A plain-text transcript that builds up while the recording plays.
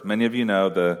Many of you know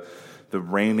the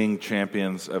reigning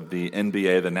champions of the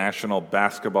NBA, the National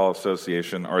Basketball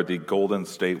Association, are the Golden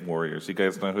State Warriors. You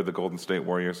guys know who the Golden State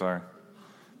Warriors are?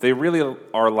 They really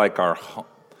are like our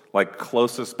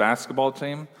closest basketball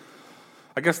team.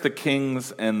 I guess the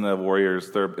Kings and the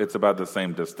Warriors, it's about the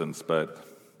same distance, but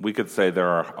we could say they're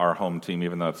our home team,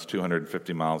 even though it's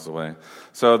 250 miles away.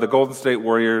 So the Golden State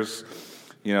Warriors,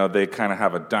 they kind of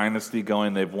have a dynasty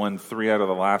going. They've won 3 out of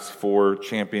the last 4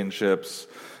 championships,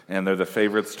 and they're the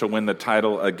favorites to win the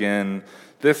title again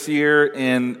this year.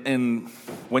 And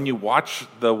when you watch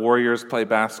the Warriors play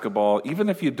basketball, even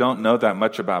if you don't know that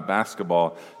much about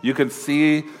basketball, you can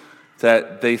see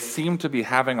that they seem to be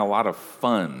having a lot of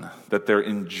fun, that they're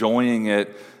enjoying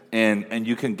it, and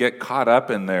you can get caught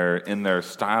up in their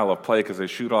style of play because they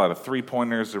shoot a lot of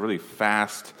three-pointers. They're really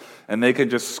fast, and they can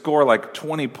just score like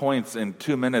 20 points in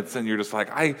 2 minutes, and you're just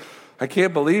like, I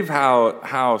can't believe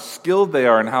how skilled they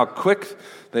are and how quick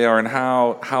they are and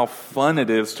how fun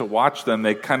it is to watch them.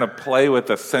 They kind of play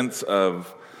with a sense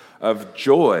of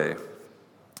joy.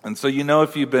 And so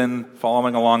if you've been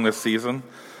following along this season,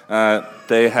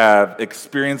 they have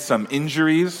experienced some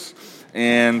injuries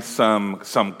and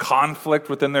some conflict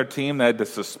within their team. They had to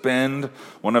suspend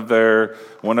one of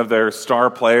their star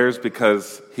players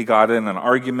because he got in an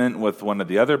argument with one of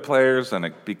the other players, and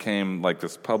it became like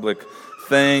this public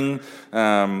thing.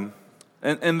 And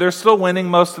they're still winning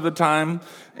most of the time,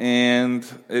 and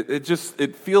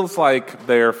it feels like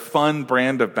their fun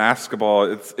brand of basketball.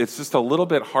 It's just a little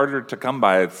bit harder to come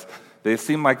by. They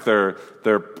seem like they're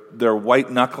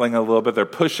white knuckling a little bit. They're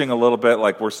pushing a little bit.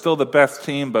 Like, we're still the best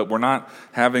team, but we're not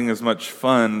having as much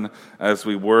fun as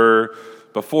we were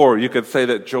before. You could say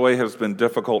that joy has been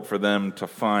difficult for them to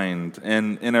find.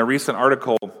 And in a recent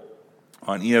article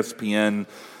on ESPN,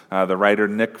 the writer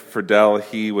Nick Friedel,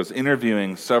 he was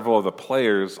interviewing several of the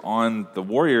players on the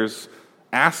Warriors,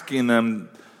 asking them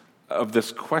of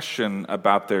this question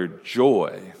about their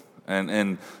joy,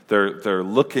 and they're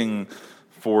looking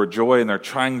for joy, and they're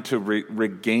trying to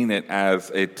regain it as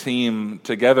a team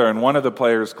together. And one of the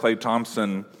players, Klay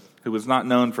Thompson, who was not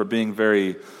known for being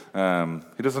he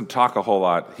doesn't talk a whole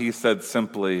lot, he said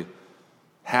simply,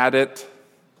 "Had it,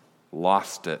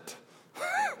 lost it."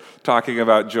 Talking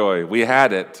about joy. We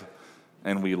had it,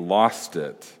 and we lost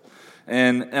it.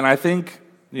 And I think,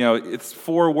 it's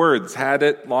 4 words, had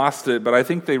it, lost it, but I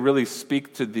think they really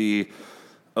speak to the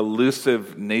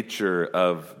elusive nature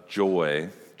of joy.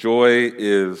 Joy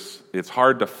it's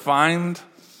hard to find,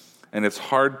 and it's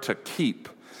hard to keep.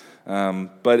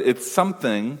 But it's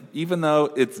something, even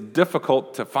though it's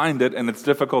difficult to find it and it's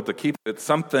difficult to keep it, it's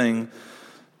something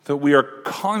that we are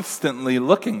constantly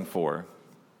looking for.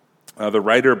 The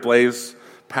writer Blaise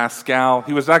Pascal,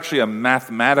 he was actually a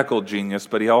mathematical genius,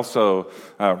 but he also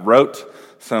wrote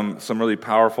some really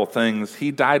powerful things.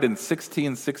 He died in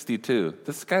 1662.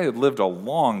 This guy had lived a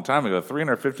long time ago,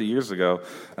 350 years ago.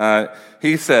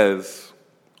 He says,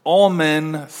 "All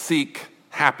men seek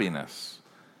happiness.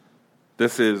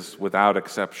 This is without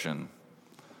exception."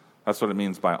 That's what it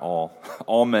means by all.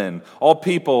 All men, all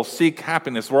people seek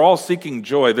happiness. We're all seeking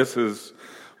joy. This is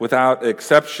without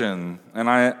exception. And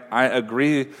I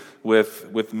agree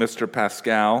with Mr.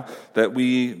 Pascal that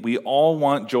we all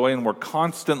want joy, and we're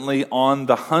constantly on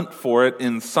the hunt for it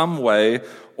in some way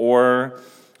or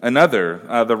another.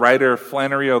 The writer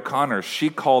Flannery O'Connor,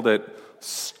 she called it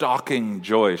stalking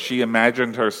joy. She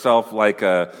imagined herself like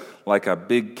a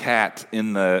big cat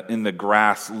in the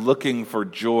grass, looking for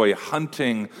joy,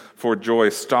 hunting for joy,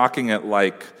 stalking it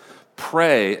like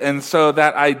prey. And so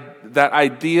that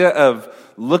idea of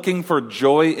looking for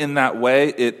joy in that way,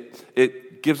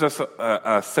 it gives us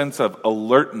a sense of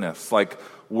alertness, like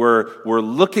we're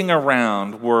looking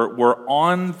around, we're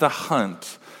on the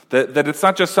hunt, that it's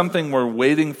not just something we're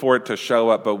waiting for it to show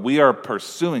up, but we are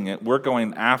pursuing it. We're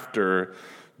going after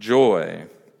joy.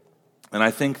 And I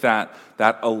think that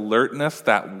alertness,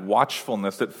 that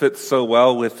watchfulness, it fits so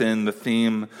well within the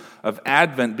theme of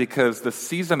Advent, because the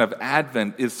season of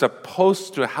Advent is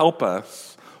supposed to help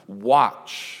us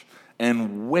watch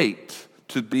and wait,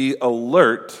 to be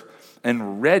alert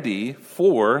and ready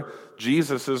for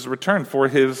Jesus' return, for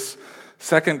his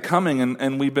second coming.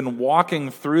 And we've been walking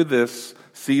through this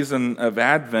season of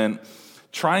Advent,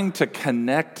 trying to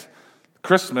connect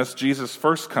Christmas, Jesus'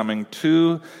 first coming,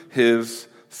 to his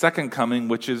second coming,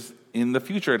 which is in the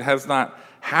future. It has not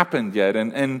happened yet.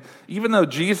 And even though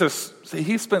Jesus,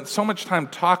 he spent so much time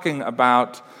talking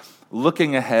about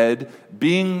looking ahead,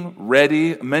 being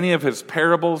ready. Many of his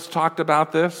parables talked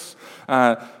about this,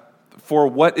 for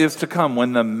what is to come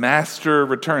when the master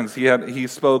returns. He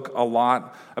spoke a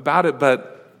lot about it,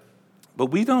 but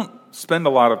we don't spend a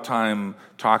lot of time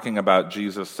talking about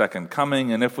Jesus' second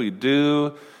coming, and if we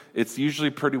do, it's usually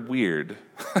pretty weird.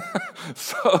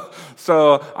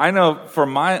 So I know for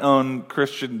my own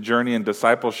Christian journey and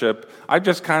discipleship, I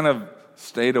just kind of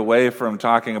stayed away from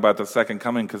talking about the second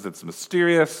coming because it's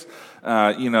mysterious.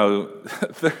 There's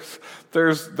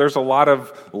a lot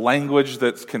of language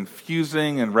that's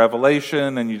confusing in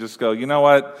Revelation, and you just go, you know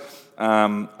what?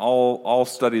 I'll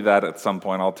study that at some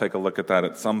point. I'll take a look at that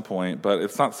at some point. But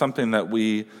it's not something that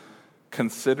we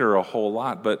consider a whole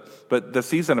lot. But the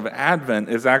season of Advent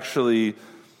is actually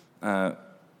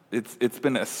it's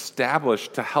been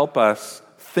established to help us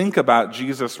think about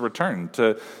Jesus' return,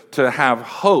 to have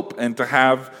hope and to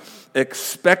have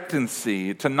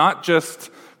expectancy, to not just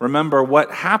remember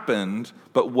what happened,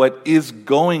 but what is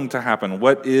going to happen,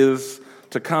 what is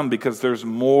to come, because there's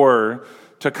more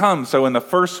to come. So in the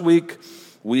first week,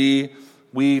 we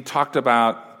talked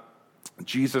about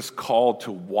Jesus' call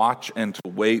to watch and to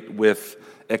wait with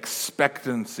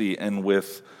expectancy and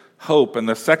with hope. And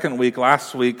the second week,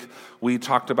 last week, we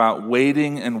talked about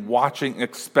waiting and watching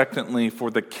expectantly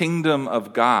for the kingdom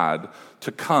of God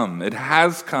to come. It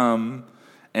has come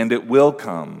and it will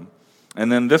come.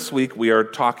 And then this week, we are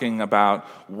talking about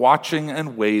watching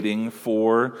and waiting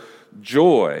for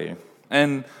joy.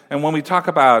 And when we talk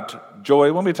about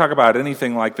joy, when we talk about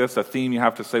anything like this, a theme, you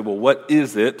have to say, well, what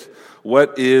is it?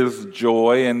 What is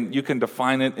joy? And you can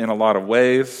define it in a lot of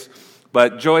ways.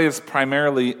 But joy is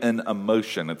primarily an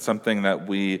emotion. It's something that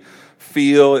we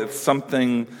feel. It's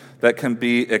something that can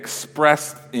be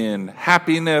expressed in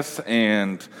happiness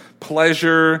and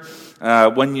pleasure.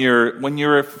 When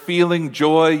you're feeling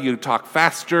joy, you talk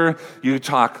faster, you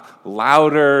talk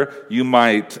louder, you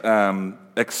might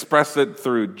express it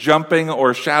through jumping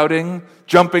or shouting.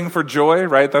 Jumping for joy,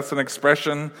 right? That's an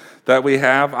expression that we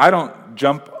have. I don't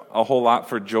jump a whole lot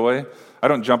for joy. I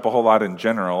don't jump a whole lot in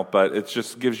general, but it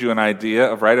just gives you an idea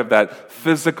of that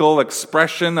physical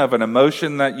expression of an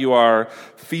emotion that you are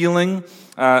feeling.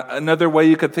 Another way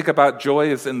you could think about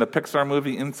joy is in the Pixar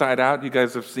movie Inside Out. You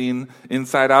guys have seen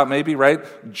Inside Out maybe, right?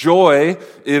 Joy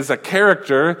is a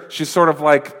character. She's sort of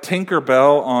like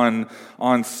Tinkerbell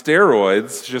on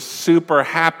steroids, just super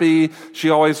happy.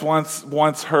 She always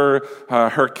wants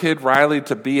her kid Riley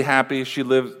to be happy. She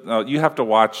lives. You have to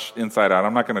watch Inside Out.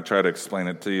 I'm not going to try to explain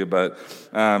it to you, but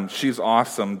she's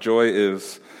awesome. Joy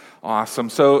is awesome.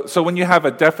 So when you have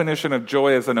a definition of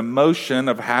joy as an emotion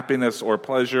of happiness or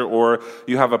pleasure, or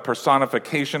you have a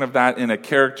personification of that in a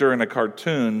character in a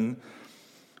cartoon,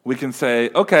 we can say,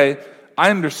 okay,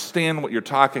 I understand what you're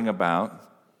talking about.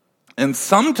 And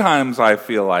sometimes I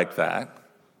feel like that,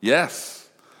 yes,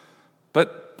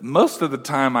 but most of the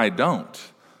time I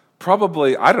don't.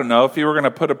 Probably, I don't know, if you were going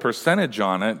to put a percentage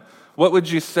on it, what would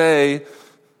you say,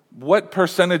 what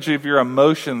percentage of your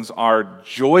emotions are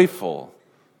joyful?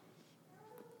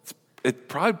 It's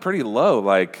probably pretty low,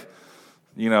 maybe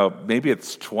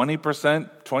it's 20%, 25%.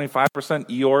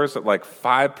 Eeyore's at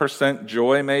 5%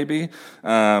 joy maybe,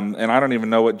 and I don't even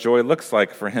know what joy looks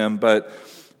like for him, but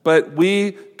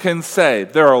we can say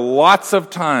there are lots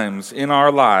of times in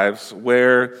our lives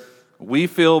where we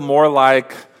feel more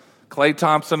like Klay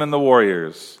Thompson and the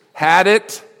Warriors. Had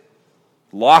it,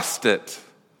 lost it,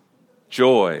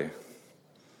 joy.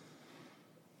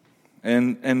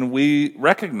 And we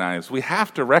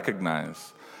have to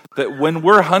recognize that when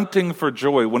we're hunting for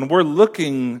joy, when we're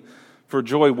looking for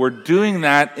joy, we're doing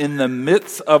that in the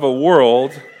midst of a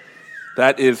world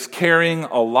that is carrying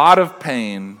a lot of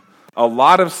pain, a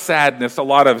lot of sadness, a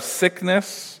lot of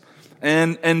sickness,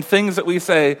 and things that we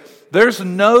say, there's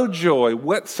no joy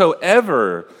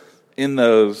whatsoever in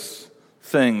those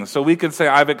things. So we can say,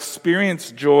 I've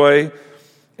experienced joy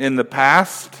in the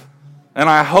past, and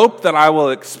I hope that I will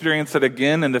experience it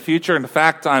again in the future. In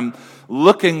fact, I'm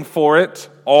looking for it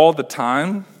all the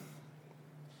time.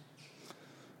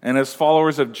 And as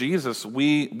followers of Jesus,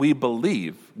 we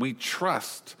believe, we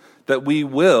trust that we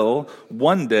will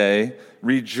one day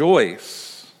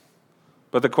rejoice.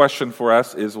 But the question for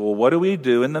us is, well, what do we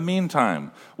do in the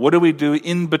meantime? What do we do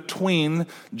in between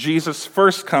Jesus'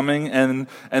 first coming and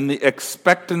the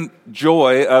expectant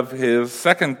joy of his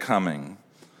second coming?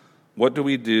 What do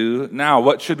we do now?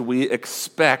 What should we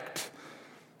expect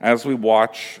as we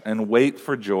watch and wait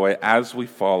for joy as we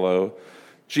follow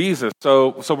Jesus?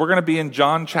 So we're going to be in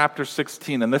John chapter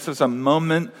 16, and this is a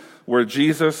moment where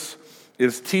Jesus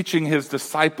is teaching his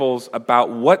disciples about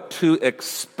what to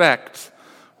expect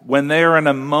when they are in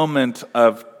a moment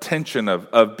of tension,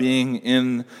 of being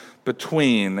in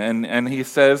between. And he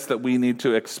says that we need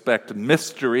to expect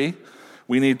mystery,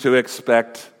 we need to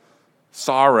expect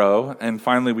sorrow, and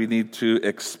finally we need to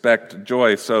expect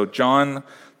joy. So John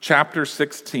chapter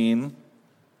 16.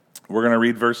 We're going to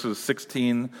read verses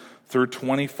 16 through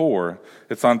 24.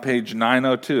 It's on page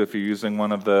 902 if you're using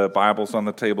one of the Bibles on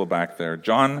the table back there.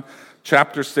 John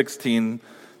chapter 16,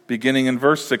 beginning in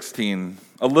verse 16.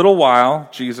 A little while,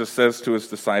 Jesus says to his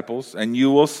disciples, and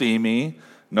you will see me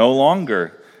no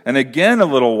longer. And again a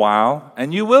little while,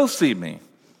 and you will see me.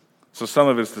 So some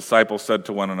of his disciples said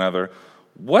to one another,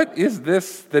 what is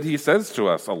this that he says to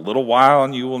us? A little while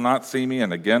and you will not see me,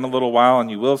 and again a little while and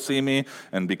you will see me,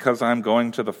 and because I'm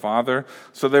going to the Father.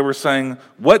 So they were saying,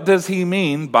 what does he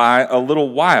mean by a little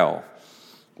while?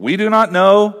 We do not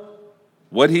know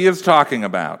what he is talking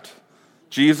about.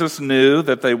 Jesus knew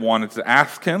that they wanted to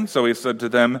ask him, so he said to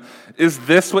them, is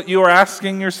this what you are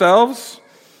asking yourselves?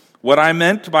 What I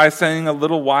meant by saying a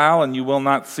little while and you will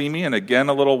not see me, and again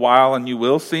a little while and you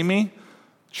will see me?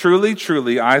 Truly,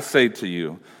 truly, I say to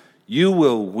you, you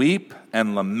will weep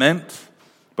and lament,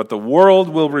 but the world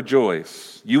will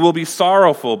rejoice. You will be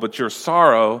sorrowful, but your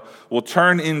sorrow will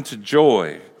turn into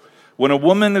joy. When a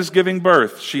woman is giving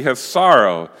birth, she has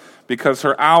sorrow because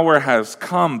her hour has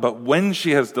come, but when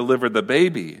she has delivered the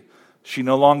baby, she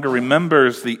no longer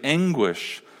remembers the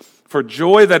anguish for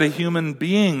joy that a human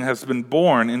being has been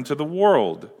born into the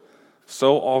world.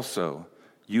 So also,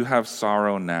 you have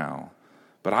sorrow now.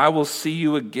 But I will see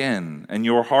you again, and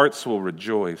your hearts will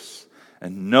rejoice,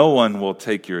 and no one will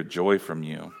take your joy from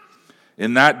you.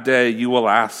 In that day you will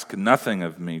ask nothing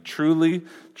of me. Truly,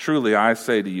 truly, I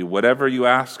say to you, whatever you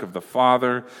ask of the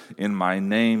Father in my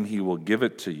name, he will give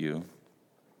it to you.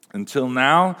 Until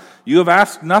now, you have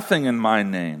asked nothing in my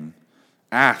name.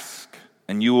 Ask,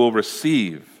 and you will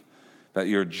receive, that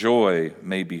your joy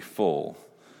may be full.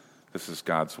 This is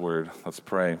God's word. Let's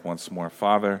pray once more.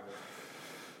 Father,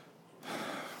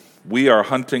 we are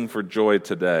hunting for joy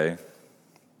today.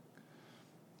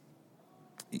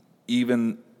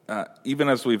 Even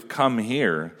as we've come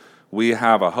here, we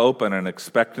have a hope and an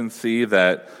expectancy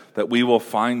that we will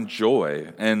find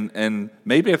joy. And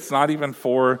maybe it's not even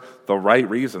for the right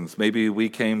reasons. Maybe we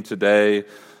came today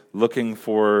looking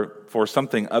for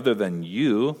something other than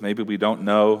you. Maybe we don't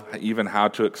know even how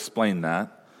to explain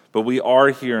that. But we are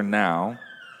here now,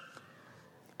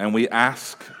 and we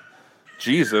ask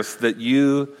Jesus that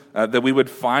we would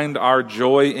find our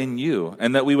joy in you,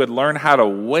 and that we would learn how to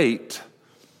wait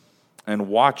and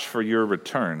watch for your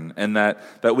return, and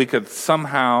that we could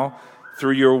somehow,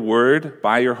 through your word,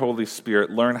 by your Holy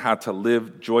Spirit, learn how to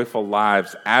live joyful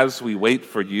lives as we wait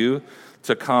for you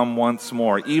to come once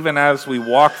more, even as we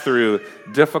walk through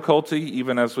difficulty,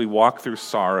 even as we walk through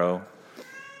sorrow,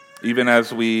 even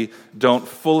as we don't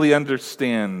fully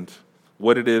understand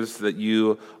what it is that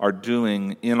you are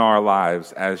doing in our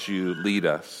lives as you lead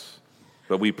us.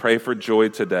 But we pray for joy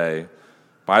today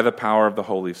by the power of the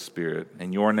Holy Spirit.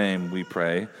 In your name we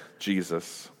pray,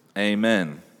 Jesus.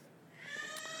 Amen.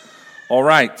 All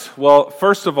right. Well,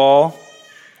 first of all,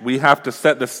 we have to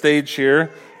set the stage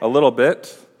here a little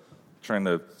bit. I'm trying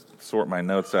to sort my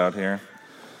notes out here.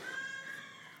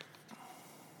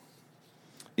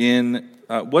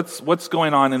 What's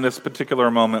going on in this particular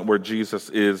moment where Jesus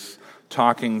is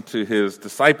talking to his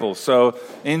disciples? So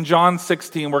in John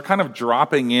 16, we're kind of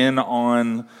dropping in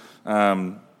on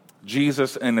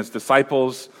Jesus and his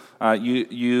disciples.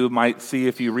 You might see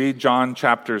if you read John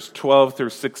chapters 12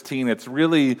 through 16, it's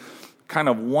really kind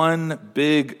of one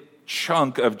big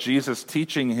chunk of Jesus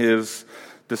teaching his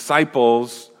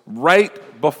disciples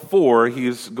right before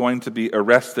he's going to be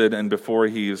arrested and before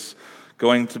he's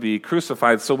going to be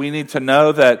crucified. So we need to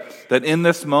know that in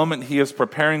this moment he is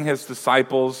preparing his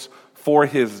disciples for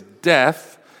his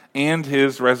death and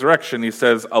his resurrection. He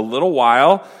says, a little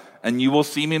while and you will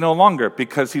see me no longer,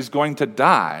 because he's going to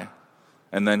die.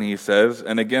 And then he says,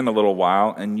 and again a little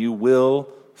while and you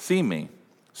will see me.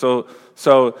 So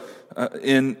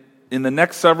in the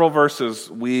next several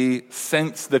verses, we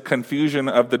sense the confusion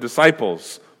of the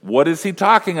disciples. What is he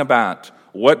talking about?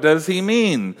 What does he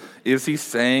mean? Is he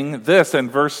saying this?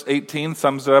 And verse 18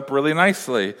 sums it up really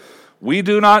nicely. We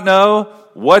do not know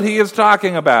what he is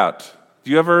talking about.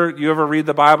 Do you ever read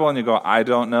the Bible and you go, I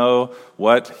don't know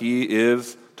what he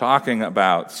is talking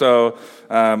about? So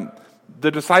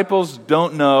the disciples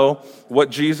don't know what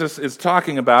Jesus is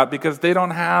talking about because they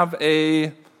don't have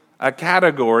a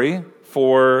category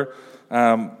for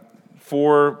the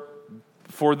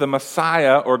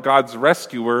Messiah or God's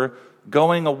rescuer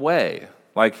going away,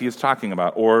 like he's talking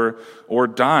about, or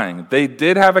dying. They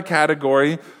did have a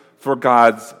category for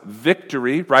God's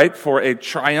victory, right, for a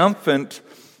triumphant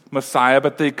Messiah,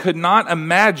 but they could not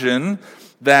imagine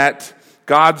that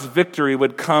God's victory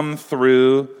would come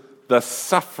through the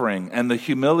suffering and the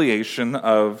humiliation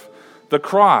of the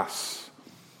cross.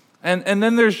 And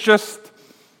then there's just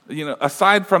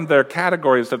aside from their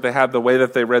categories that they had, the way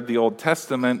that they read the Old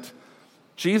Testament,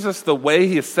 Jesus, the way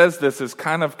he says this is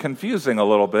kind of confusing a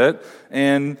little bit,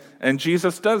 and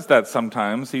Jesus does that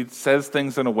sometimes. He says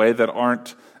things in a way that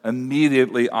aren't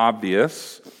immediately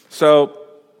obvious. So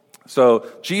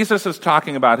Jesus is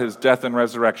talking about his death and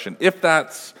resurrection. If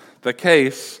that's the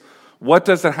case, what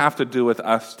does it have to do with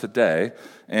us today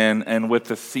and with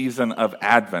the season of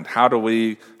Advent? How do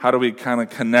we kind of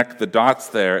connect the dots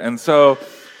there? And so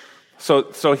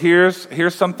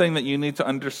here's something that you need to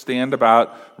understand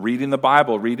about reading the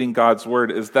Bible, reading God's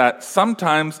Word, is that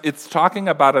sometimes it's talking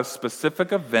about a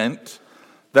specific event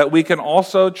that we can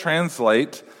also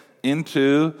translate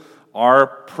into our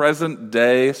present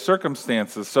day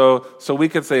circumstances. So we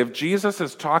could say if Jesus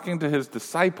is talking to his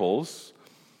disciples,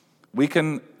 we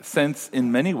can sense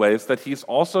in many ways that he's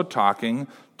also talking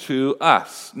to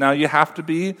us. Now, you have to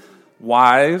be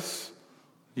wise.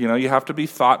 You have to be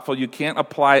thoughtful. You can't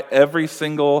apply every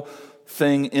single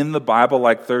thing in the Bible,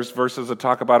 like there's verses that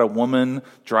talk about a woman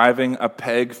driving a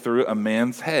peg through a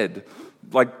man's head.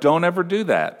 Like, don't ever do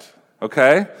that,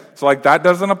 okay? So, that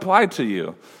doesn't apply to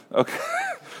you, okay?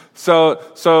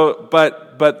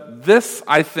 But this,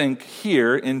 I think,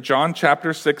 here in John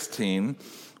chapter 16,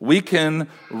 we can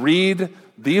read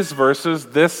these verses,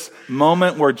 this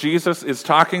moment where Jesus is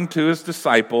talking to his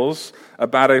disciples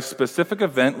about a specific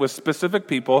event with specific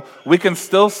people. We can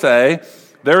still say,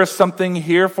 there is something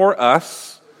here for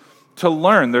us to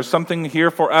learn. There's something here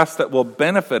for us that will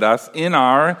benefit us in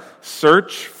our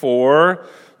search for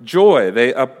joy.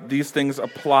 These things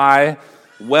apply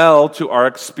well to our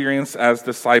experience as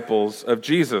disciples of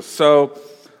Jesus.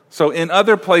 So in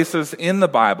other places in the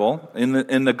Bible,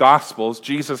 in the Gospels,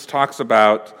 Jesus talks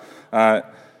about,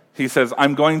 he says,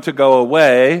 I'm going to go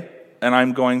away and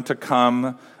I'm going to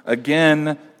come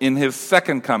again in his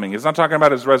second coming. He's not talking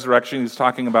about his resurrection. He's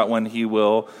talking about when he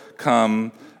will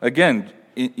come again,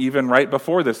 even right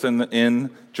before this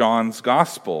in John's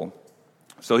Gospel.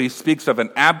 So he speaks of an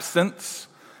absence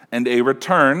and a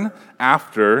return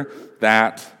after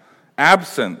that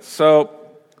absence. So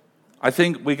I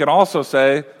think we could also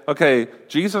say, okay,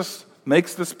 Jesus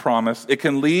makes this promise. It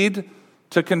can lead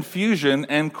to confusion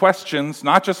and questions,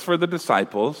 not just for the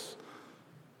disciples,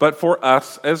 but for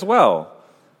us as well.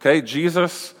 Okay,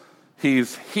 Jesus,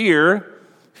 he's here,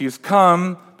 he's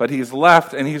come, but he's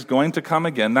left, and he's going to come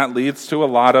again. That leads to a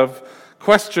lot of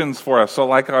questions for us. So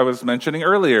like I was mentioning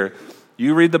earlier,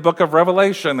 you read the book of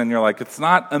Revelation and you're like, it's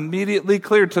not immediately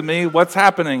clear to me what's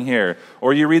happening here.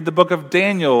 Or you read the book of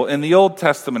Daniel in the Old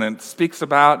Testament and it speaks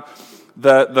about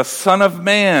the Son of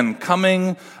Man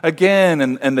coming again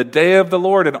and the day of the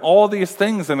Lord and all these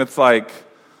things. And it's like,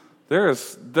 there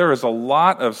is a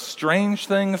lot of strange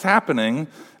things happening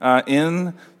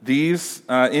in these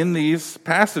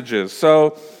passages.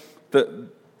 So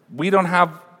we don't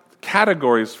have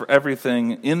categories for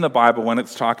everything in the Bible when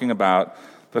it's talking about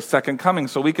the second coming.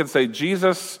 So we could say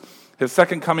Jesus, his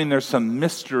second coming, there's some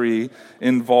mystery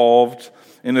involved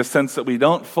in the sense that we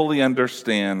don't fully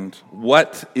understand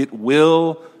what it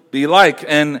will be like.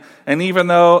 And even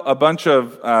though a bunch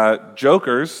of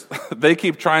jokers, they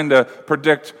keep trying to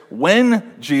predict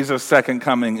when Jesus' second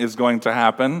coming is going to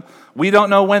happen, we don't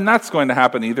know when that's going to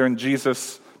happen either, and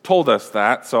Jesus told us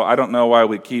that. So I don't know why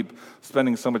we keep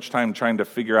spending so much time trying to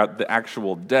figure out the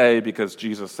actual day, because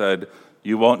Jesus said,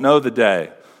 you won't know the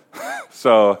day.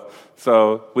 So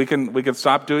we can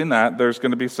stop doing that. There's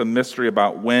going to be some mystery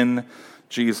about when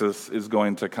Jesus is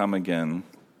going to come again.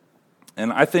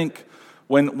 And I think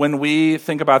when we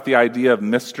think about the idea of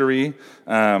mystery,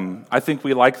 I think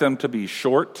we like them to be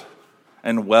short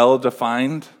and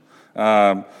well-defined.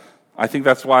 I think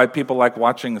that's why people like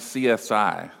watching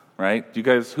CSI, right? Do you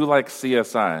guys, who likes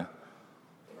CSI?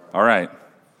 All right.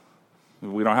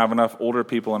 We don't have enough older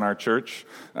people in our church.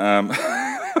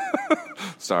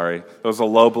 Sorry, that was a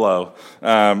low blow.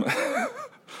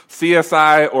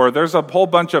 CSI, or there's a whole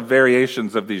bunch of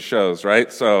variations of these shows,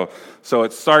 right? So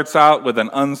it starts out with an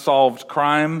unsolved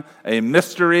crime, a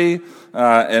mystery,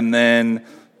 and then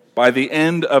by the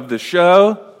end of the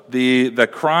show, the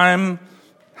crime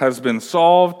has been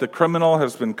solved, the criminal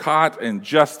has been caught, and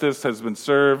justice has been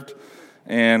served.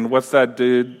 And what's that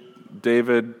dude,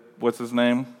 David, what's his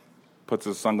name? Puts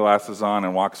his sunglasses on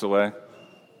and walks away.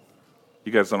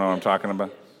 You guys don't know what I'm talking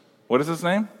about. What is his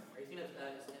name?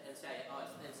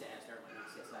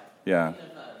 Yeah.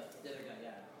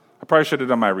 I probably should have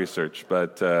done my research,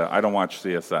 but I don't watch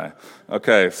CSI.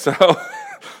 Okay,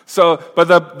 but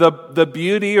the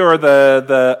beauty or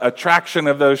the attraction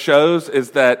of those shows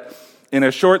is that in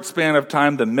a short span of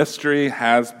time, the mystery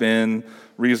has been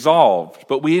resolved.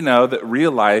 But we know that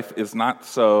real life is not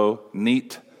so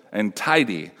neat and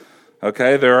tidy.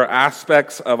 Okay, there are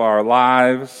aspects of our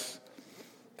lives,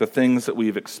 the things that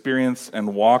we've experienced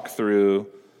and walked through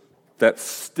that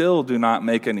still do not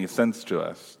make any sense to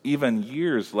us, even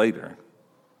years later.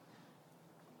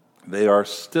 They are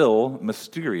still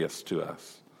mysterious to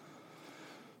us.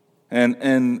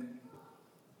 And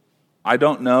I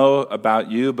don't know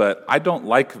about you, but I don't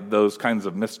like those kinds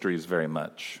of mysteries very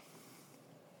much.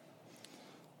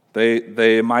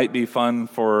 They might be fun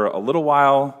for a little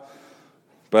while,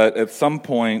 but at some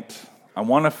point, I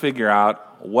want to figure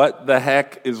out what the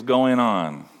heck is going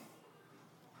on.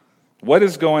 What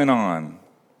is going on?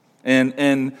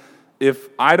 And if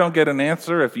I don't get an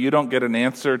answer, if you don't get an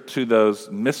answer to those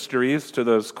mysteries, to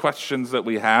those questions that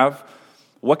we have,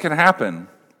 what can happen?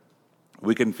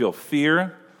 We can feel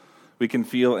fear. We can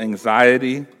feel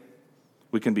anxiety.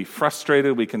 We can be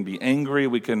frustrated. We can be angry.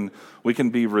 We can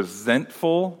be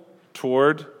resentful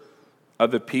toward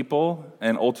other people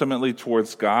and ultimately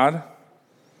towards God.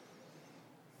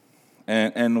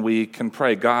 And we can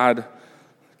pray, God,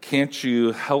 can't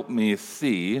you help me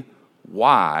see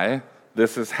why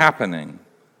this is happening?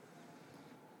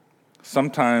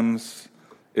 Sometimes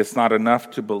it's not enough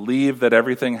to believe that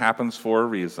everything happens for a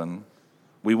reason.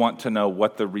 We want to know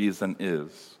what the reason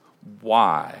is.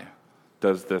 Why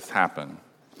does this happen?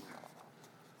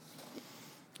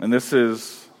 And this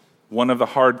is one of the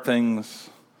hard things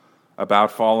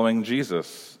about following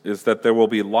Jesus, is that there will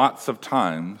be lots of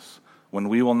times when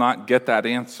we will not get that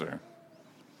answer.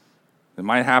 It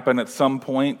might happen at some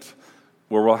point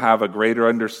where we'll have a greater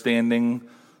understanding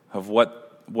of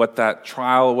what that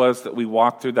trial was that we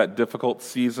walked through, that difficult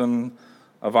season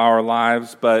of our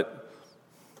lives, but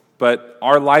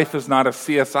our life is not a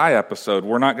CSI episode.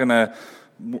 We're not going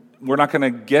to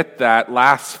get that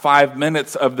last 5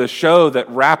 minutes of the show that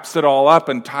wraps it all up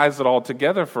and ties it all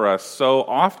together for us so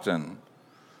often.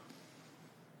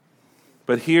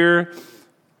 But here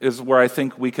is where I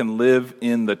think we can live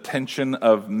in the tension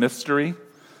of mystery,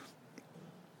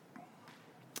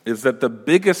 is that the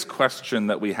biggest question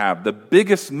that we have, the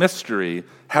biggest mystery,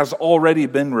 has already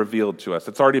been revealed to us.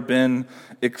 It's already been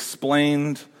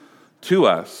explained to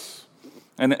us.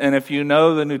 And if you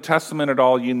know the New Testament at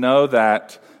all, you know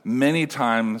that many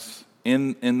times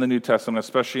in the New Testament,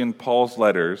 especially in Paul's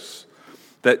letters,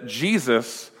 that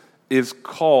Jesus is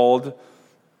called,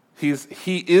 he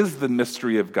is the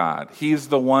mystery of God. He's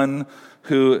the one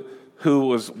who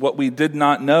was what we did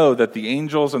not know that the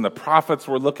angels and the prophets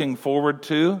were looking forward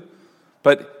to,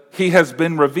 but he has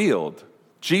been revealed.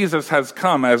 Jesus has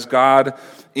come as God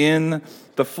in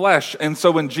the flesh. And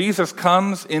so when Jesus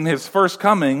comes in his first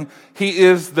coming, he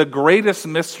is the greatest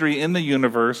mystery in the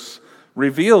universe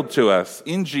revealed to us.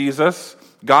 In Jesus,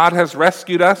 God has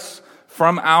rescued us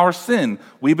from our sin.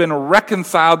 We've been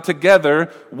reconciled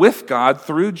together with God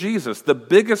through Jesus. The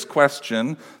biggest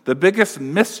question, the biggest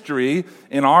mystery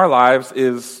in our lives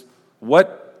is,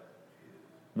 what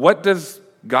does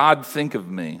God think of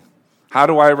me? How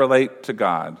do I relate to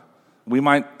God? We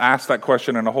might ask that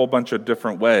question in a whole bunch of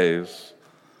different ways.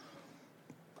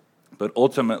 But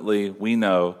ultimately, we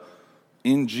know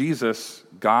in Jesus,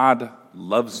 God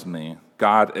loves me.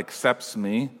 God accepts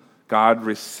me. God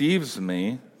receives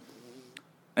me.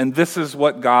 And this is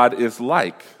what God is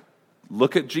like.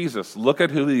 Look at Jesus. Look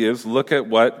at who he is. Look at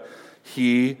what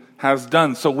he has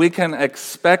done. So we can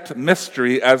expect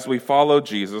mystery as we follow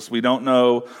Jesus. We don't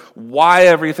know why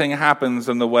everything happens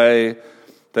in the way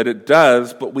that it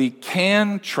does, but we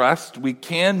can trust, we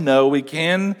can know, we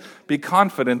can be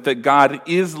confident that God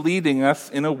is leading us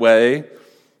in a way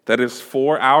that is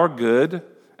for our good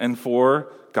and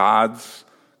for God's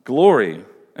glory.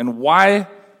 And why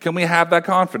can we have that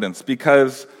confidence?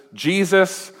 Because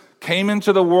Jesus came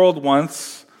into the world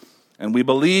once, and we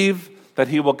believe that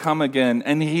he will come again,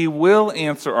 and he will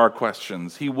answer our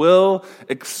questions. He will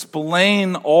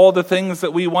explain all the things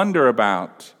that we wonder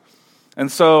about.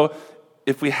 And so,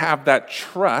 if we have that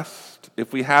trust,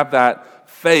 if we have that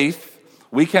faith,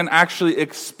 we can actually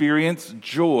experience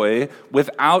joy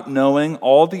without knowing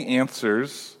all the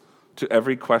answers to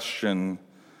every question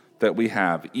that we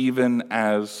have, even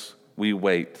as we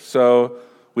wait. So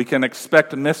we can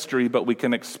expect mystery, but we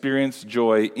can experience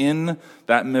joy in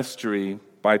that mystery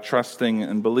by trusting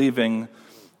and believing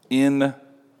in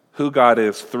who God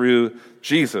is through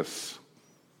Jesus.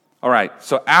 All right,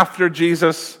 so after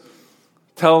Jesus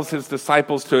tells his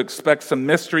disciples to expect some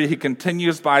mystery, he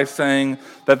continues by saying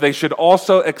that they should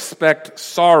also expect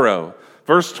sorrow.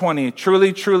 Verse 20,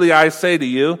 truly, truly, I say to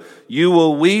you, you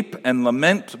will weep and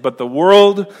lament, but the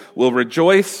world will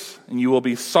rejoice, and you will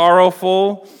be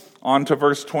sorrowful. On to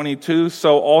verse 22,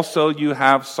 so also you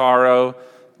have sorrow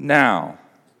now.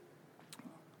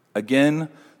 Again,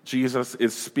 Jesus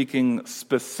is speaking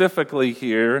specifically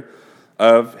here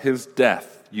of his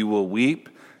death. You will weep,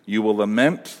 you will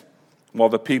lament, while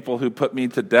the people who put me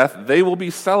to death, they will be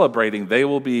celebrating, they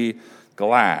will be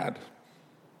glad.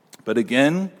 But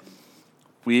again,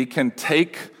 we can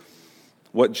take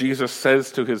what Jesus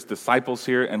says to his disciples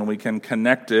here and we can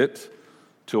connect it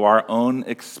to our own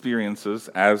experiences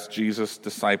as Jesus'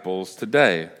 disciples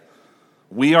today.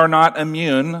 We are not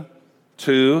immune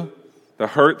to the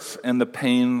hurts and the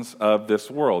pains of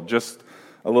this world. Just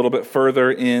a little bit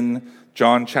further in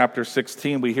John chapter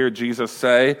 16, we hear Jesus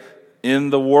say, "In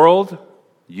the world,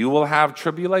 you will have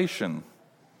tribulation."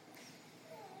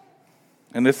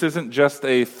 And this isn't just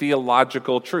a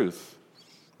theological truth,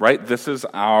 right? This is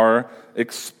our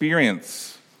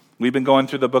experience. We've been going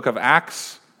through the book of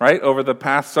Acts, right, over the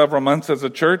past several months as a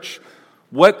church.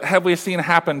 What have we seen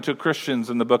happen to Christians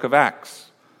in the book of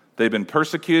Acts? They've been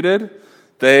persecuted.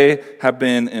 They have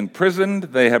been imprisoned.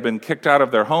 They have been kicked out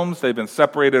of their homes. They've been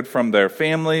separated from their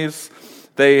families.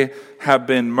 They have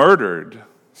been murdered,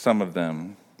 some of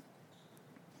them.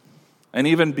 And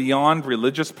even beyond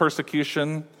religious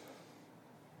persecution,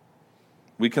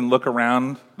 we can look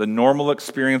around the normal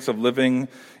experience of living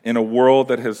in a world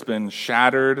that has been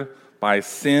shattered by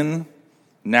sin,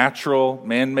 natural,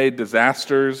 man-made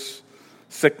disasters,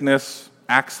 sickness,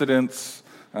 accidents,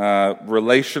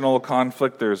 relational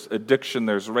conflict. There's addiction,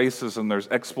 there's racism, there's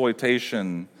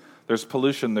exploitation, there's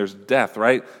pollution, there's death,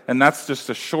 right? And that's just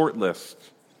a short list.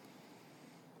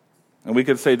 And we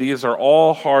could say these are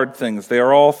all hard things. They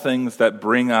are all things that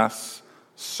bring us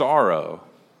sorrow.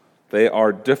 They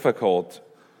are difficult.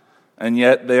 And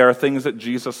yet they are things that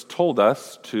Jesus told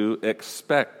us to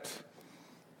expect.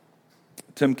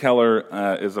 Tim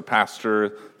Keller is a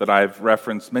pastor that I've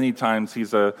referenced many times.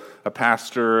 He's a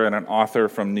pastor and an author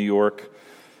from New York.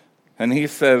 And he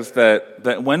says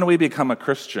that when we become a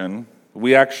Christian,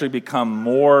 we actually become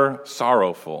more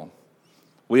sorrowful.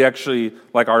 We actually,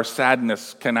 like our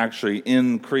sadness can actually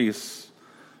increase.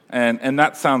 And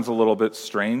that sounds a little bit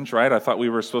strange, right? I thought we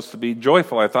were supposed to be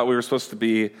joyful. I thought we were supposed to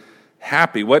be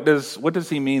happy. What does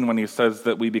he mean when he says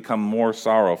that we become more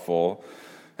sorrowful?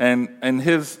 And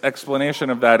his explanation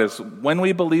of that is when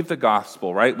we believe the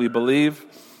gospel, right? We believe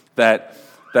that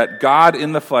God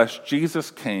in the flesh, Jesus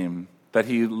came, that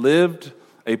he lived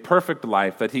a perfect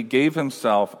life, that he gave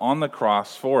himself on the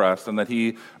cross for us, and that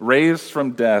he raised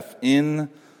from death in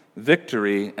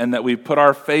victory, and that we put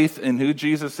our faith in who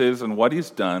Jesus is and what he's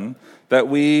done, that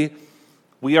we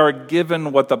are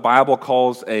given what the Bible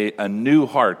calls a new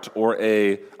heart, or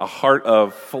a heart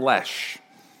of flesh.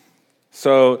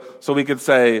 So we could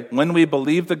say, when we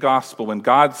believe the gospel, when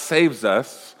God saves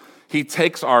us, he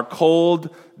takes our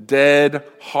cold, dead,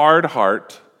 hard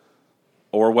heart,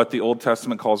 or what the Old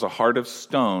Testament calls a heart of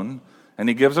stone, and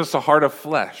he gives us a heart of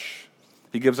flesh.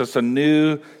 He gives us a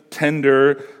new,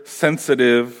 tender,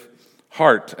 sensitive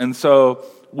heart. And so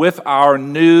with our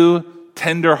new,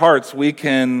 tender hearts, we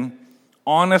can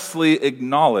honestly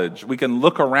acknowledge, we can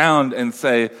look around and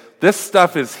say, this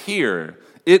stuff is here.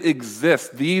 It exists.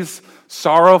 These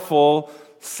sorrowful,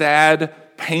 sad,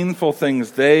 painful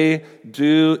things, they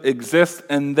do exist,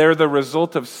 and they're the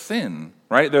result of sin,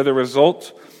 right? They're the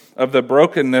result of the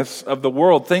brokenness of the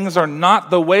world. Things are not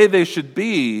the way they should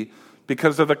be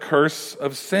because of the curse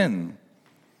of sin.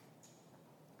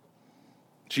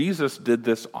 Jesus did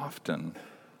this often.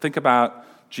 Think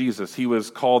about Jesus. He was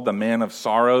called the man of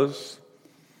sorrows.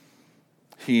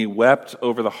 He wept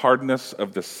over the hardness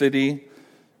of the city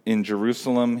in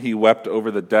Jerusalem. He wept over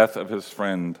the death of his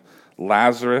friend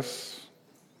Lazarus.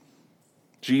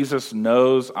 Jesus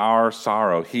knows our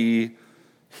sorrow. He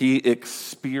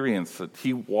experienced it.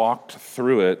 He walked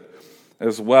through it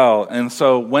as well. And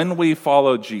so when we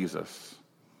follow Jesus,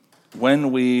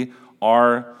 when we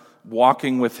are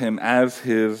walking with him as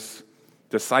his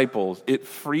disciples, it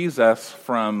frees us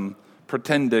from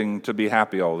pretending to be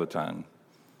happy all the time.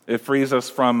 It frees us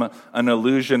from an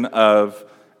illusion of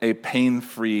a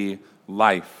pain-free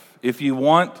life. If you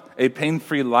want a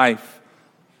pain-free life,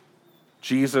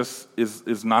 Jesus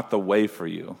is not the way for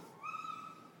you.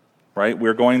 Right?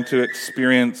 We're going to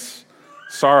experience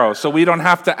sorrow. So we don't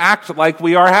have to act like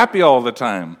we are happy all the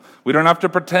time. We don't have to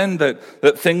pretend that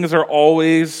things are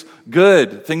always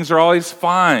good. Things are always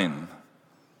fine.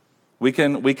 We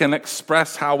can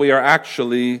express how we are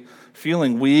actually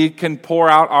feeling. We can pour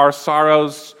out our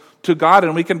sorrows to God,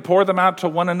 and we can pour them out to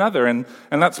one another. And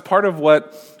that's part of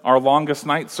what our longest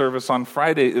night service on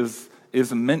Friday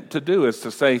is meant to do, is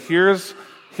to say, here's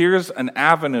an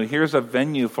avenue, here's a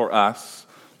venue for us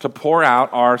to pour out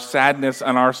our sadness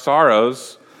and our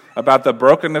sorrows about the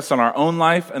brokenness in our own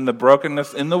life and the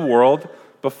brokenness in the world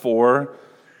before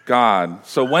God.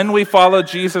 So when we follow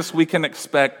Jesus, we can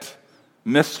expect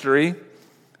mystery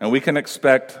and we can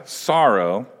expect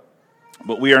sorrow,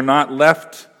 but we are not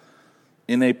left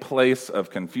in a place of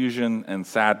confusion and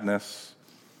sadness,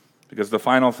 because the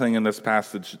final thing in this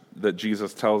passage that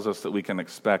Jesus tells us that we can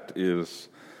expect is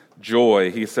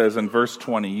joy. He says in verse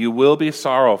 20, "You will be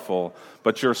sorrowful,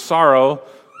 but your sorrow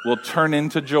will turn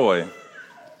into joy.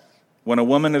 When a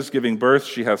woman is giving birth,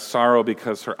 she has sorrow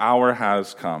because her hour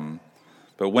has come.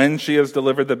 But when she has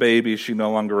delivered the baby, she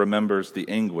no longer remembers the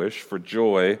anguish for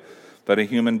joy that a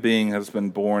human being has been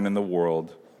born in the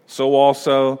world. So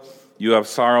also you have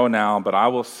sorrow now, but I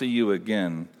will see you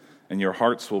again, and your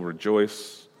hearts will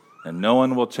rejoice, and no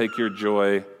one will take your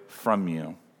joy from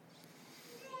you."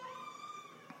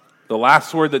 The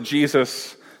last word that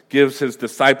Jesus gives his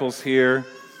disciples here,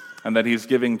 and that he's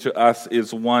giving to us,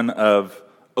 is one of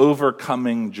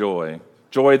overcoming joy.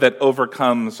 Joy that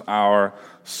overcomes our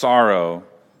sorrow.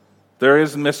 There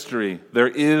is mystery. There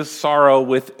is sorrow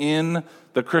within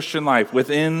the Christian life,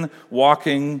 within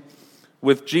walking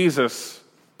with Jesus.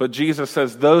 But Jesus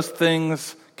says those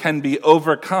things can be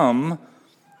overcome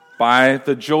by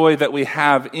the joy that we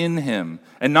have in him.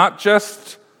 And not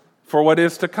just for what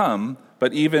is to come,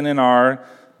 but even in our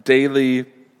daily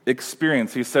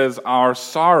experience. He says our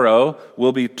sorrow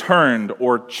will be turned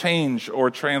or changed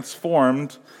or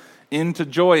transformed into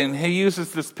joy. And he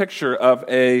uses this picture of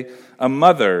a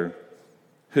mother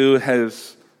who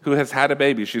has had a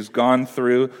baby. She's gone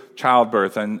through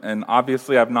childbirth. And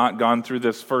obviously I've not gone through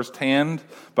this firsthand,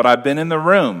 but I've been in the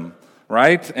room,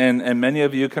 right? And many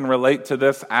of you can relate to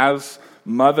this as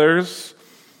mothers.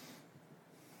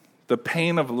 The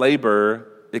pain of labor,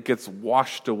 it gets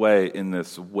washed away in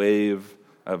this wave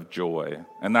of joy.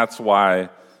 And that's why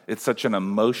it's such an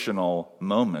emotional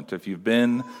moment. If you've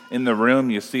been in the room,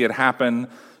 you see it happen,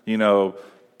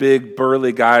 big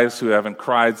burly guys who haven't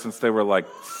cried since they were like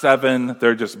 7.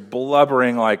 They're just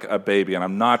blubbering like a baby. And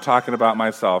I'm not talking about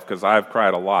myself because I've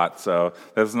cried a lot, so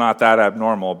that's not that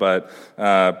abnormal. But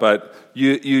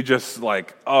you just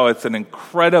like, it's an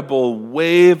incredible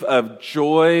wave of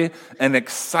joy and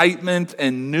excitement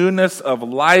and newness of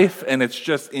life, and it's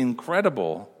just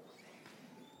incredible.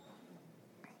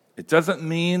 It doesn't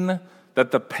mean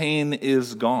that the pain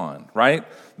is gone, right?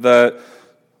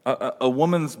 A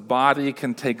woman's body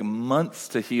can take months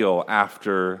to heal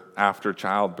after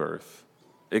childbirth.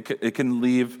 It can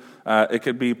leave. It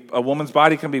could be a woman's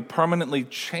body can be permanently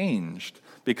changed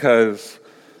because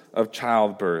of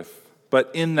childbirth. But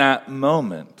in that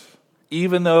moment,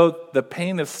 even though the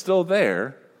pain is still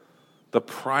there, the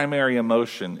primary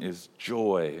emotion is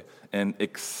joy and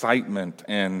excitement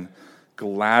and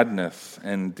gladness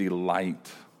and delight.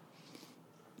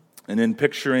 And in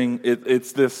picturing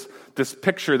it's this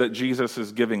picture that Jesus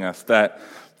is giving us, that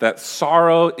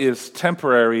sorrow is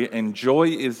temporary and joy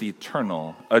is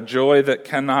eternal, a joy that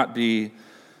cannot be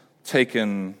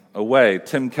taken away.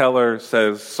 Tim Keller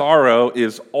says sorrow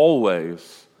is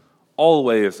always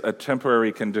a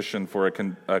temporary condition for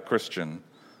a Christian.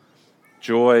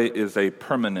 Joy is a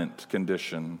permanent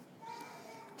condition.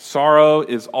 Sorrow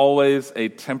is always a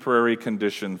temporary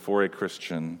condition for a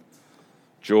Christian.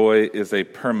 Joy is a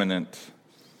permanent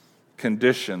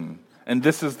condition. And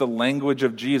this is the language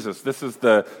of Jesus. This is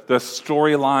the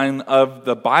storyline of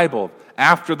the Bible.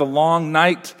 After the long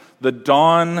night, the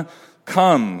dawn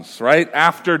comes, right?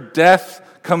 After death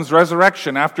comes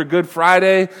resurrection. After Good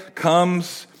Friday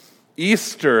comes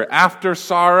Easter. After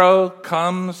sorrow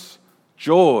comes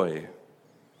joy.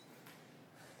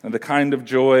 And the kind of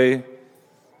joy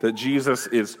that Jesus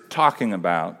is talking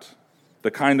about,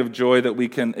 the kind of joy that we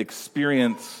can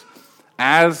experience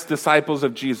as disciples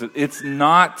of Jesus, it's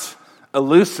not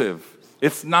elusive.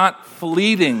 It's not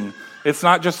fleeting. It's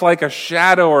not just like a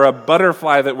shadow or a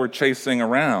butterfly that we're chasing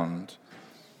around.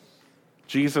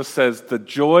 Jesus says, the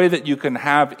joy that you can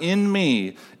have in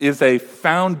me is a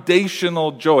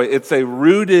foundational joy. It's a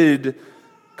rooted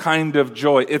kind of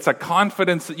joy. It's a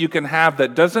confidence that you can have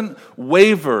that doesn't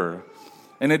waver,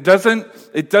 and it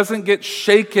doesn't get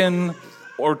shaken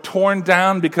or torn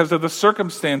down because of the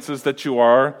circumstances that you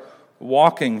are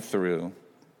walking through.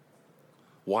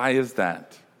 Why is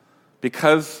that?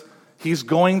 Because he's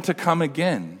going to come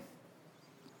again.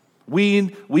 We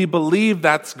believe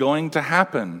that's going to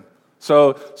happen.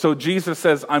 So Jesus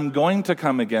says, I'm going to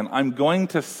come again. I'm going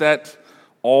to set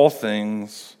all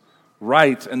things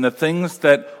right. And the things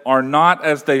that are not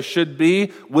as they should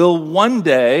be will one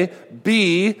day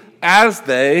be as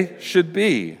they should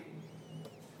be.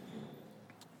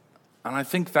 And I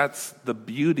think that's the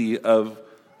beauty of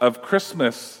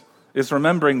Christmas, is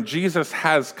remembering Jesus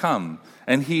has come.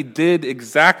 And he did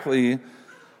exactly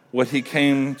what he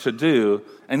came to do,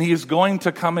 and he's going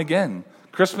to come again.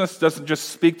 Christmas doesn't just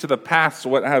speak to the past,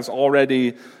 what has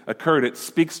already occurred. It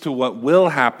speaks to what will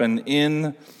happen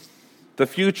in the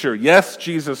future. Yes,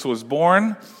 Jesus was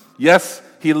born. Yes,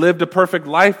 he lived a perfect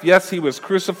life. Yes, he was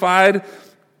crucified.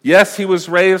 Yes, he was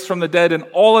raised from the dead. And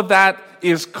all of that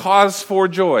is cause for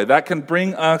joy. That can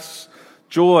bring us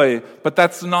joy, but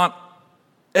that's not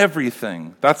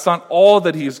everything. That's not all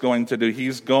that he's going to do.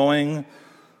 He's going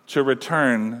to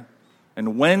return.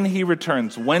 And when he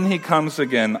returns, when he comes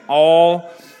again,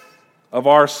 all of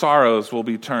our sorrows will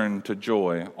be turned to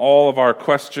joy. All of our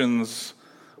questions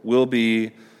will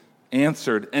be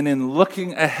answered. And in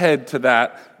looking ahead to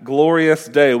that glorious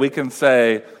day, we can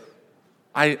say,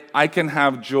 I can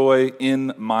have joy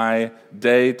in my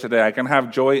day today. I can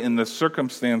have joy in the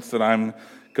circumstance that I'm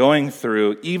going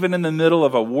through, even in the middle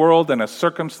of a world and a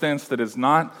circumstance that is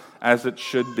not as it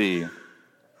should be.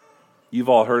 You've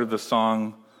all heard of the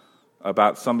song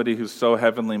about somebody who's so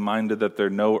heavenly minded that they're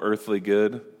no earthly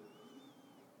good.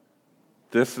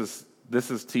 This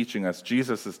is teaching us.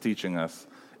 Jesus is teaching us.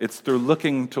 It's through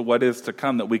looking to what is to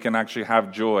come that we can actually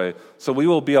have joy. So we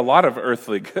will be a lot of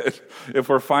earthly good if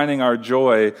we're finding our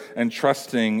joy and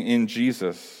trusting in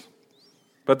Jesus.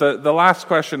 But the last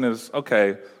question is,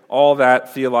 okay, all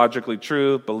that theologically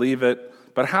true, believe it,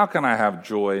 but how can I have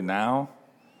joy now?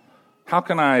 How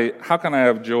can I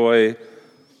have joy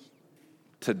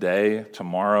today,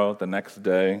 tomorrow, the next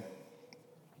day,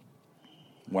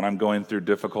 when I'm going through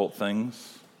difficult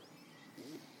things?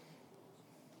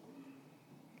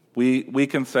 We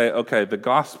can say, okay, the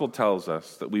gospel tells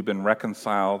us that we've been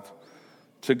reconciled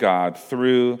to God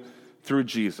through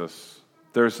Jesus.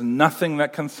 There's nothing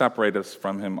that can separate us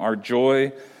from him. Our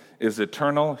joy is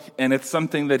eternal, and it's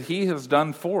something that he has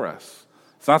done for us.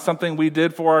 It's not something we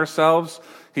did for ourselves.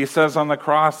 He says on the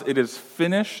cross, it is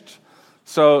finished.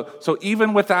 So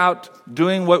even without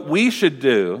doing what we should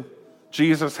do,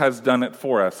 Jesus has done it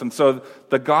for us. And so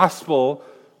the gospel,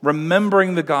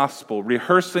 remembering the gospel,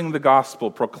 rehearsing the gospel,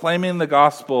 proclaiming the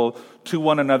gospel to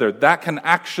one another, that can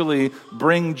actually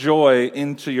bring joy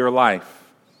into your life.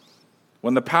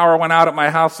 When the power went out at my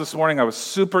house this morning, I was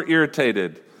super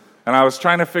irritated, and I was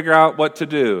trying to figure out what to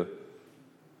do.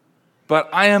 But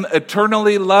I am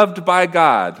eternally loved by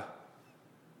God,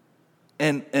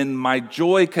 and my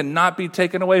joy cannot be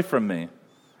taken away from me.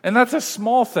 And that's a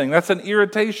small thing. That's an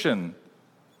irritation.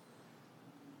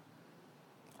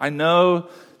 I know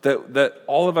that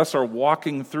all of us are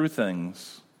walking through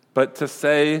things, but to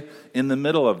say in the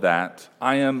middle of that,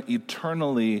 I am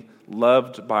eternally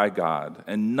loved by God,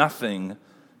 and nothing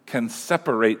can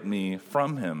separate me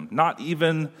from him, not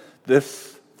even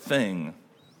this thing.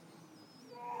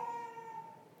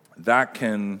 That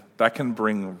can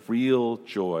bring real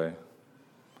joy.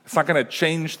 It's not going to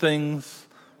change things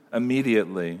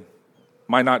immediately,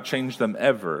 might not change them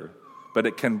ever, but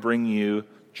it can bring you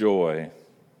joy.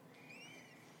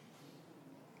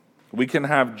 We can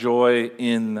have joy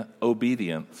in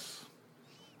obedience.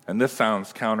 And this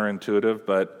sounds counterintuitive,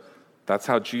 but that's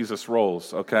how Jesus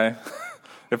rolls, okay?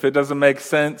 If it doesn't make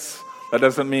sense, that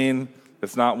doesn't mean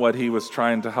it's not what he was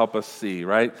trying to help us see,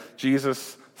 right?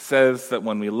 Jesus says that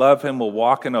when we love him, we'll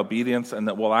walk in obedience and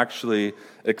that we'll actually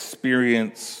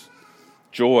experience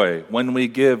joy. When we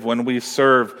give, when we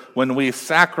serve, when we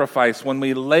sacrifice, when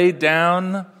we lay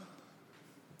down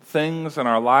things in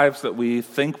our lives that we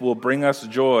think will bring us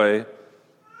joy,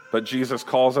 but Jesus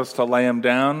calls us to lay them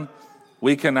down,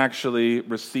 we can actually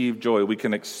receive joy. We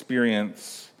can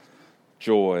experience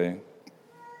joy.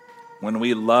 When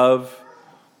we love,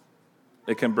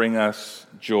 it can bring us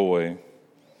joy.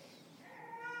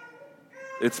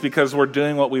 It's because we're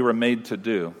doing what we were made to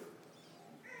do.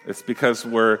 It's because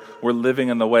we're living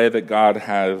in the way that God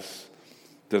has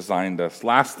designed us.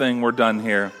 Last thing, we're done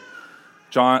here.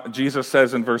 Jesus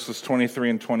says in verses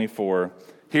 23 and 24,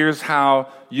 here's how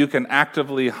you can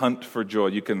actively hunt for joy.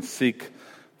 You can seek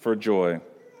for joy.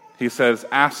 He says,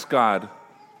 ask God,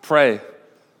 pray.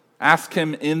 Ask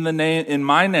him in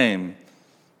my name,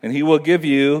 and he will give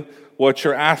you what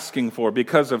you're asking for.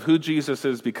 Because of who Jesus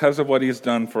is, because of what he's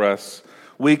done for us,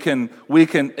 we can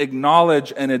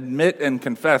acknowledge and admit and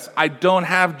confess, I don't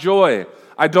have joy.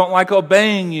 I don't like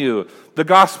obeying you. The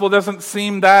gospel doesn't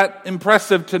seem that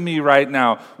impressive to me right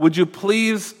now. Would you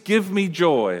please give me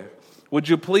joy? Would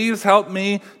you please help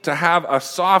me to have a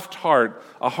soft heart,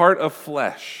 a heart of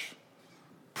flesh?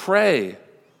 Pray.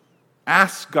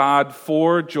 Ask God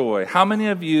for joy. How many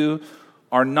of you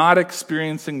are not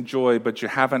experiencing joy, but you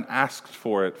haven't asked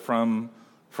for it from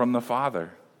the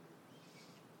Father?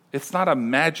 It's not a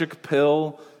magic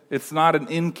pill It's not an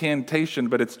incantation,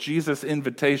 but it's Jesus'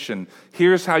 invitation.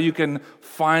 Here's how you can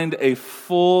find a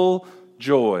full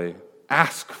joy.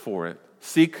 Ask for it.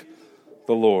 Seek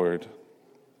the Lord.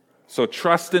 So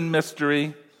trust in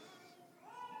mystery.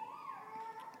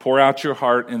 Pour out your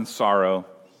heart in sorrow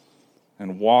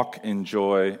and walk in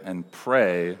joy and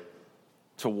pray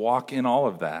to walk in all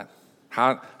of that.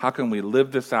 How can we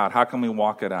live this out? How can we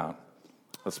walk it out?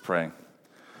 Let's pray.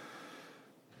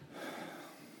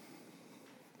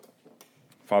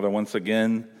 Father, once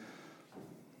again,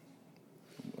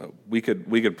 we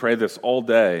could pray this all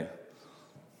day.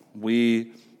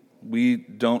 We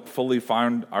don't fully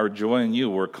find our joy in you.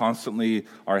 We're constantly,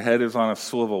 our head is on a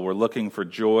swivel. We're looking for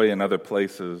joy in other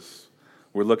places.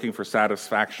 We're looking for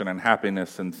satisfaction and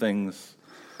happiness in things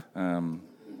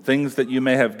that you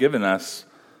may have given us,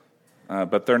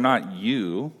 but they're not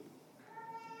you.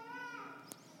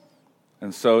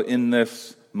 And so in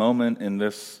this moment, in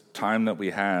this time that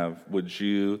we have, would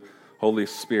you, Holy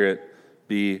Spirit,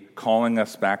 be calling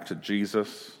us back to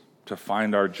Jesus, to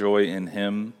find our joy in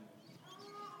him,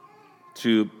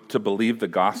 to believe the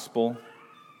gospel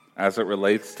as it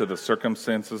relates to the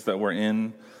circumstances that we're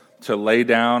in, to lay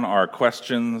down our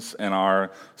questions and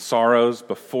our sorrows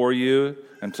before you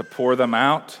and to pour them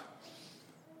out,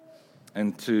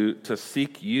 and to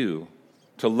seek you,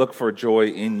 to look for joy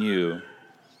in you.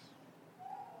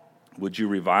 Would you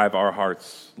revive our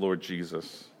hearts, Lord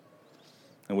Jesus?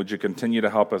 And would you continue to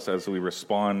help us as we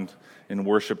respond in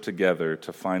worship together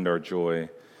to find our joy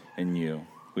in you?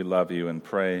 We love you and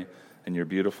pray in your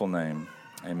beautiful name.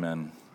 Amen.